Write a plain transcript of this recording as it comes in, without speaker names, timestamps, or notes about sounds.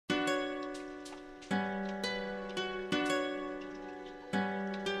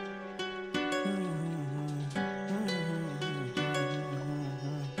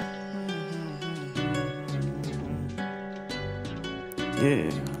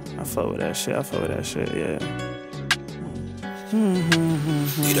Yeah, I fuck with that shit. I fuck with that shit. Yeah.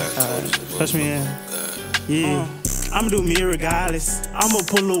 Touch me in. Yeah. I'ma do me regardless. I'ma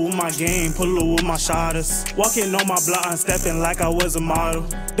pull up with my game, pull up with my shotters. Walking on my block, I'm stepping like I was a model.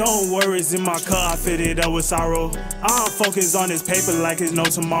 Don't worry, it's in my car, I fit it up with sorrow. I'm focused on this paper like it's no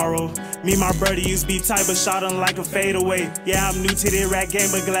tomorrow. Me and my brother used to be tight, but shot him like a fadeaway. Yeah, I'm new to the rap game,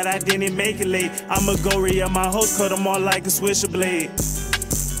 but glad I didn't make it late. I'ma go re-up my hoes, cut them all like a swisher blade.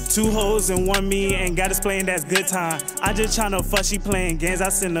 2 hoes and 1 me, ain't got explain, that's good time. I just tryna fuck, she playing games, I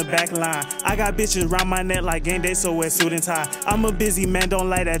send the back line. I got bitches round my neck like game day, so wear suit and tie. I'm a busy man, don't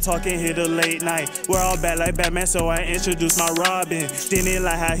like that talking, hit a late night. We're all bad like Batman, so I introduced my Robin. Didn't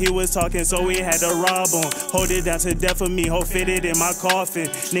like how he was talking, so we had to rob him. Hold it down to death for me, hoe fitted in my coffin.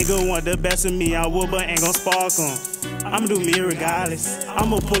 Nigga want the best of me, I would, but ain't gon' spark him. I'ma do me regardless.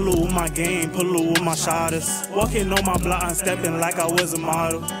 I'ma pull up with my game, pull up with my shotters. Walking on my block, I'm stepping like I was a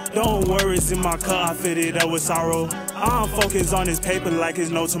model. Don't worry, it's in my car, I fit it up with sorrow. I'm focused on this paper like it's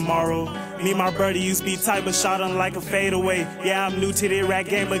no tomorrow. Me and my brother used to be tight, but shot him like a fadeaway. Yeah, I'm new to the rap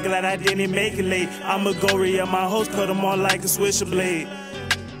game, but glad I didn't make it late. I'ma go re-up my hoes, cut them all like a swisher blade.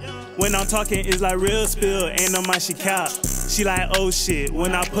 When I'm talking, it's like real spill, ain't no mind she cap. She like, oh shit,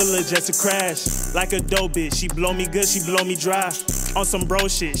 when I pull her just to crash. Like a dope bitch, she blow me good, she blow me dry. On some bro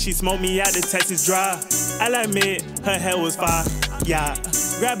shit, she smoke me out the Texas dry. I'll admit, her hair was fire, yeah.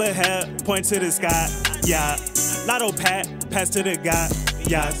 Grab her hair, point to the sky, yeah. Lotto pat, pass to the guy,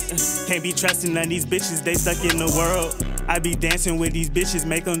 yeah. Can't be trusting none of these bitches, they stuck in the world. I be dancing with these bitches,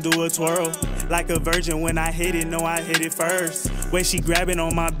 make them do a twirl. Like a virgin when I hit it, know I hit it first. When she grabbing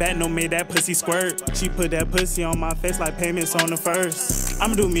on my back, no made that pussy squirt. She put that pussy on my face like payments on the first.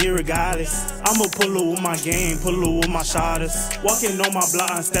 I'ma do me regardless. I'ma pull up with my game, pull up with my shotters. Walking on my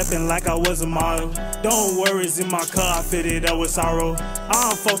block, I'm stepping like I was a model. Don't worry, it's in my car, I fit it up with sorrow.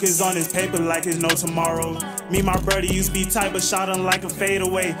 I'm focused on this paper like it's no tomorrow. Me and my brother used to be tight, but shot him like a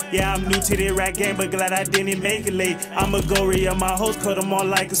fadeaway. Yeah, I'm new to the rap game, but glad I didn't make it late. I'ma go re-up my hoes, cut them all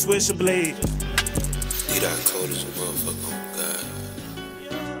like a swisher blade. You that cold as a motherfucker.